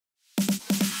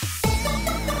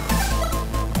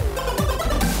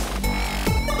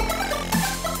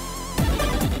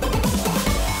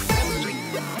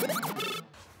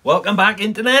Welcome back,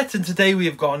 internet, and today we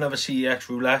have got another CEX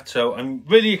roulette. So I'm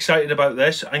really excited about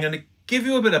this. I'm going to give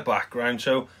you a bit of background.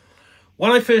 So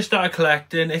when I first started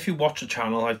collecting, if you watch the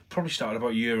channel, I probably started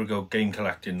about a year ago game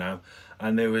collecting now,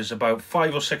 and there was about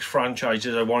 5 or 6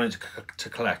 franchises I wanted to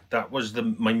collect. That was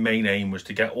my main aim, was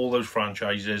to get all those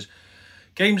franchises,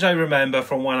 games I remember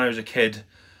from when I was a kid,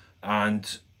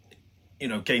 and you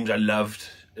know, games I loved,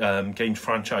 games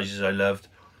franchises I loved.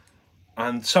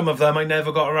 And some of them I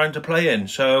never got around to playing.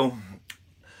 So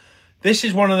this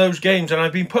is one of those games, and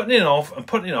I've been putting it off and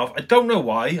putting it off. I don't know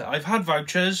why. I've had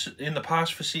vouchers in the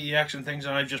past for CEX and things,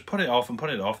 and I've just put it off and put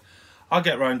it off. I'll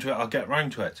get round to it. I'll get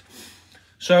round to it.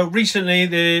 So recently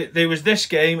there was this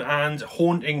game and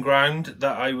Haunting Ground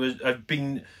that I've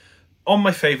been on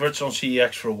my favourites on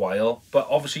CEX for a while, but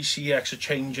obviously CEX are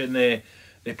changing their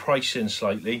pricing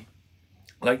slightly.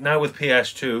 Like now with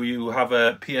PS2, you have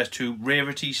a PS2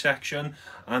 rarity section,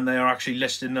 and they are actually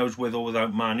listing those with or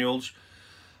without manuals.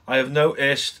 I have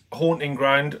noticed Haunting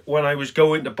Ground, when I was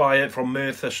going to buy it from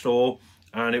Merthyr store,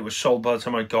 and it was sold by the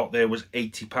time I got there, was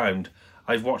 £80.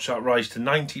 I've watched that rise to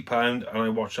 £90, and I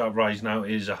watched that rise now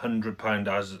is £100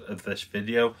 as of this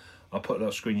video. I'll put a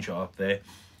little screenshot up there.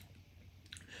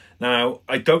 Now,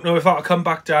 I don't know if that'll come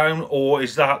back down, or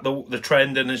is that the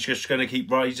trend and it's just going to keep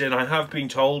rising. I have been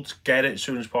told to get it as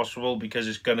soon as possible because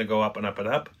it's going to go up and up and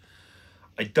up.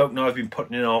 I don't know, I've been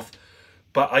putting it off.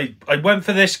 But I went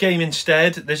for this game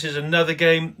instead. This is another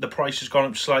game. The price has gone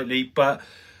up slightly. But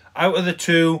out of the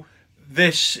two,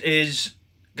 this is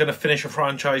going to finish a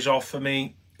franchise off for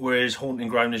me, whereas Haunting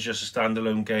Ground is just a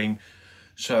standalone game.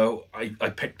 So I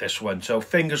picked this one. So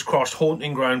fingers crossed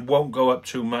Haunting Ground won't go up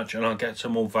too much, and I'll get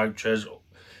some more vouchers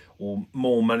or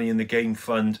more money in the game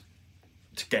fund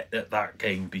to get at that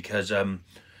game, because yeah,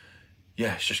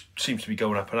 it just seems to be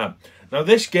going up and up. Now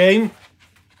this game,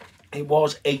 it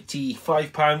was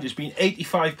 £85. It's been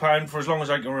 £85 for as long as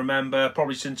I can remember,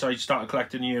 probably since I started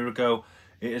collecting a year ago.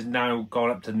 It has now gone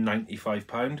up to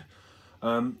 £95.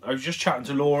 I was just chatting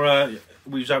to Laura.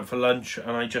 We was out for lunch,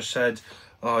 and I just said,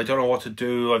 oh, I don't know what to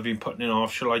do. I've been putting it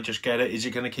off. Shall I just get it? Is it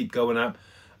going to keep going up?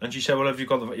 And she said, well, have you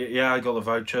got the... Yeah, I got the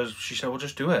vouchers. She said, well,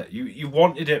 just do it. You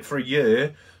wanted it for a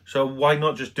year, so why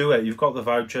not just do it? You've got the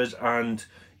vouchers, and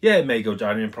yeah, it may go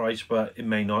down in price, but it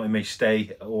may not. It may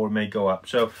stay, or it may go up.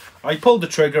 So I pulled the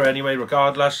trigger anyway,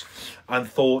 regardless, and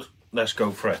thought, let's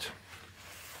go for it.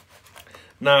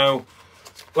 Now,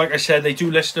 like I said, they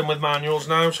do list them with manuals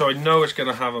now, so I know it's going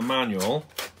to have a manual.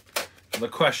 The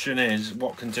question is,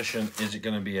 what condition is it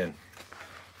going to be in?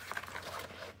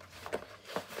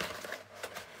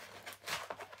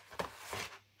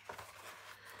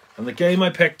 And the game I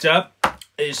picked up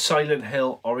is Silent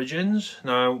Hill Origins.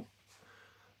 Now,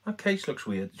 that case looks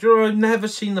weird. Do you know, I've never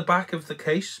seen the back of the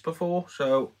case before,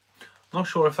 so I'm not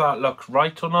sure if that looks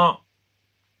right or not.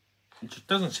 It just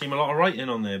doesn't seem a lot of writing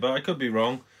on there, but I could be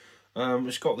wrong.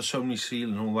 It's got the Sony seal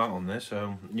and all that on there,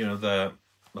 so, you know, the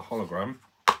hologram.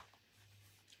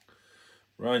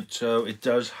 Right, so it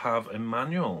does have a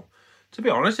manual. To be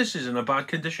honest, this isn't a bad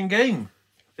condition game.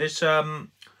 There's no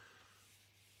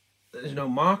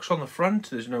marks on the front.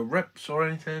 There's no rips or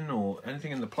anything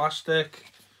in the plastic.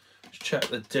 Let's check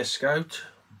the disc out.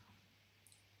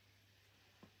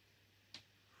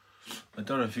 I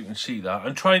don't know if you can see that.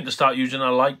 I'm trying to start using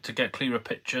a light to get clearer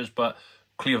pictures,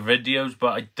 clear videos,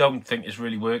 but I don't think it's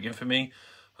really working for me.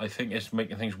 I think it's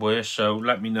making things worse. So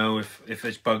let me know if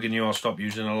it's bugging you. I'll stop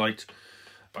using a light.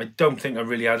 I don't think I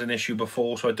really had an issue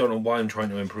before, so I don't know why I'm trying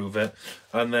to improve it.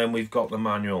 And then we've got the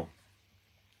manual,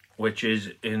 which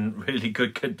is in really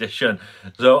good condition.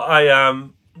 So I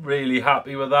am really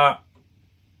happy with that.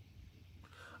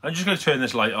 I'm just going to turn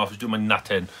this light off. Just do my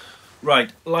nut in.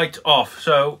 Right, light off.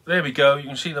 So there we go. You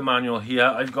can see the manual here.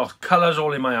 I've got colours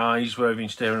all in my eyes where I've been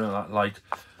staring at that light.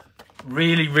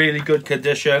 Really, really good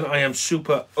condition. I am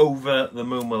super over the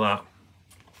moon with that.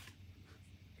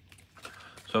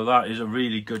 So that is a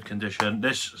really good condition.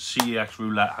 This CEX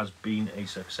roulette has been a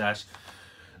success.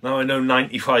 Now I know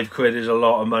 95 quid is a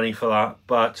lot of money for that,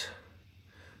 but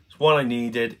it's what I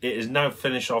needed. It is now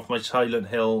finished off my Silent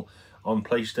Hill on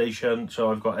PlayStation. So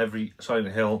I've got every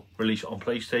Silent Hill release on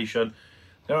PlayStation.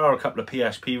 There are a couple of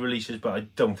PSP releases, but I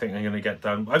don't think I'm going to get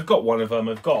down. I've got one of them.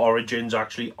 I've got Origins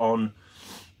actually on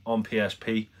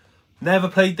PSP. Never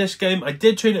played this game. I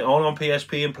did turn it on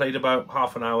PSP and played about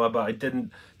half an hour, but I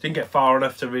didn't get far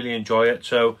enough to really enjoy it.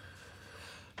 So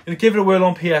I'm going to give it a whirl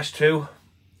on PS2.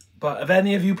 But if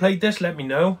any of you played this, let me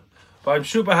know. But I'm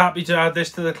super happy to add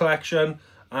this to the collection,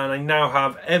 and I now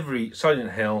have every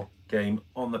Silent Hill game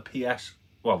on the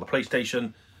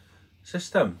PlayStation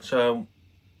system. So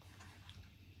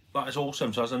that is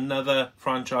awesome. So that's another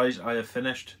franchise I have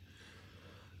finished.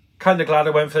 Kind of glad I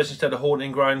went for this instead of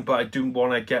Haunting Ground, but I do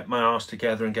want to get my arse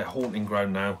together and get Haunting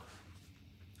Ground now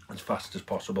as fast as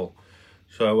possible.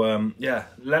 So yeah,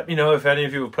 let me know if any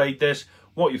of you have played this,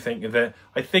 what you think of it.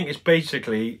 I think it's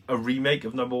basically a remake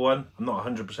of number 1. I'm not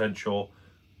 100% sure,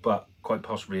 but quite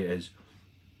possibly it is.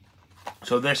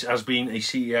 So this has been a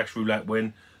CEX Roulette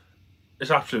win.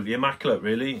 It's absolutely immaculate,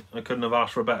 really. I couldn't have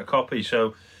asked for a better copy,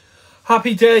 so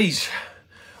happy days.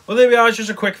 Well, there we are, it's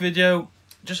just a quick video,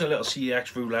 just a little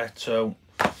CEX Roulette, so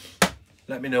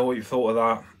let me know what you thought of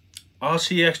that. Are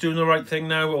CEX doing the right thing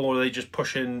now, or are they just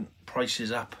pushing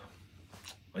prices up?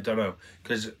 I don't know,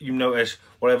 because you notice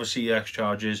whatever CEX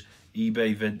charges,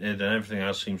 eBay, Vinted and everything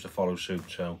else seems to follow suit,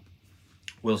 so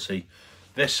we'll see.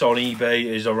 This on eBay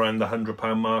is around the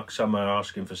 £100 mark. Some are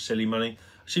asking for silly money.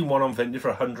 I've seen one on Vinted for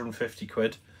 150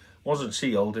 quid. Wasn't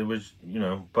sealed, it was, you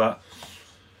know, but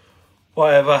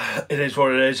whatever, it is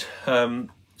what it is.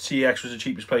 CEX was the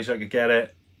cheapest place I could get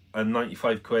it, and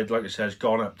 95 quid, like I said, has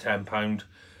gone up £10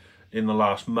 in the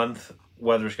last month.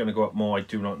 Whether it's going to go up more, I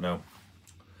do not know.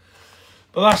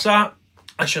 But that's that.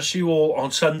 I shall see you all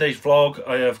on Sunday's vlog.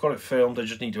 I have got it filmed, I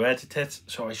just need to edit it.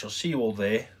 So I shall see you all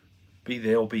there. Be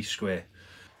there or be square.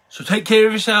 So take care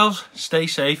of yourselves, stay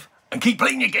safe, and keep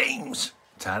playing your games.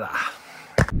 Ta-da.